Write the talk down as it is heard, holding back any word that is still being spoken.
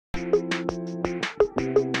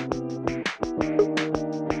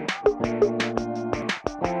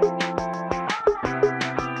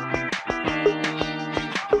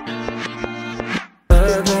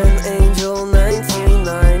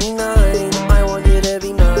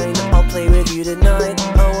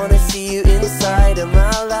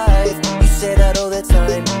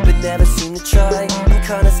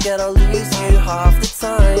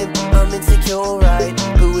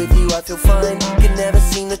so fine. Can never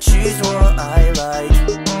seem to choose what I like.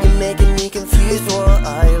 You're making me confuse what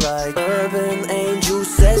I like. Urban Angel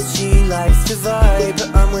says she likes to vibe, but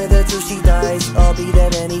I'm with her till she dies. I'll be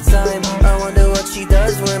there anytime. I wonder what she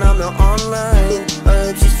does when I'm not online. I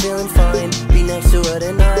hope she's feeling fine. Be next to her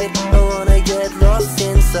tonight. I wanna get lost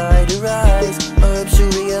inside her eyes. I hope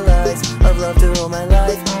she'll realize I've loved her all my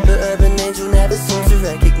life, but Urban Angel never seems to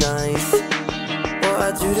recognize what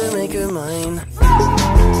I do to make her mine.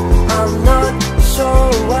 I'm not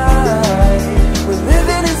sure why we're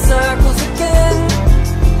moving in circles again.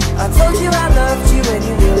 I told you I loved you and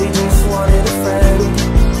you really just wanted a friend.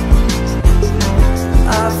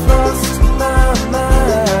 I've lost my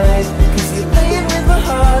mind, cause you're playing with my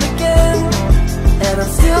heart again. And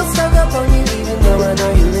I'm still stuck up on you even though I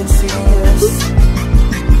know you're insidious.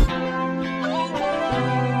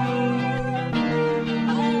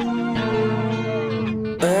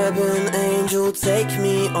 Urban Angel, take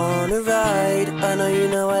me on a ride. I know you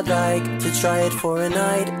know I'd like to try it for a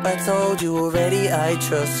night. I told you already I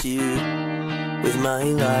trust you with my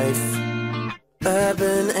life.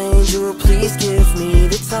 Urban Angel, please give me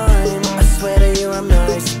the time. I swear to you I'm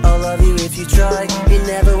nice, I'll love you if you try. You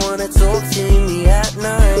never wanna talk to me at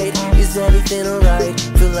night. Is everything alright?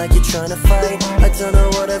 Feel like you're trying to fight. I don't know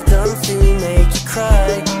what I've done to make you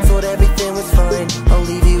cry. Thought everything was fine, I'll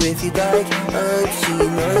leave you if you'd like. I hope she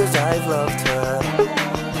knows I've loved her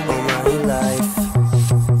all my life.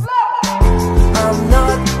 I'm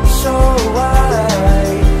not sure why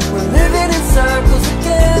we're moving in circles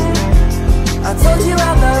again. I told you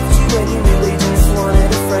I loved you and you really just wanted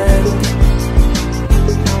a friend.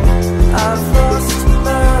 I've lost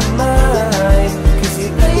my mind, cause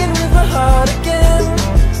you're playing with my heart again.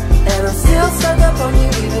 And I'm still stuck up on you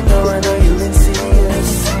even though I know you're insidious.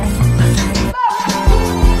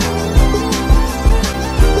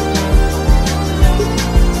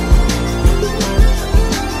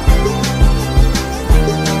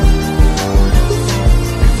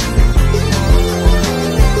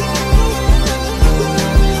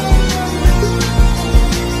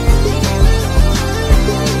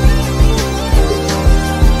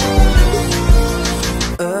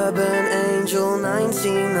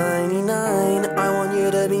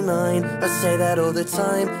 I say that all the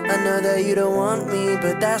time. I know that you don't want me,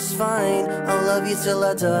 but that's fine. I'll love you till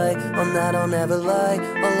I die, on that I'll never lie.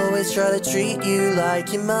 I'll always try to treat you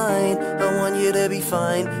like you're mine. I want you to be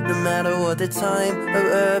fine, no matter what the time.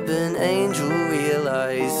 Oh, Urban Angel,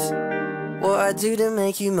 realize what I do to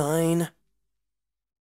make you mine.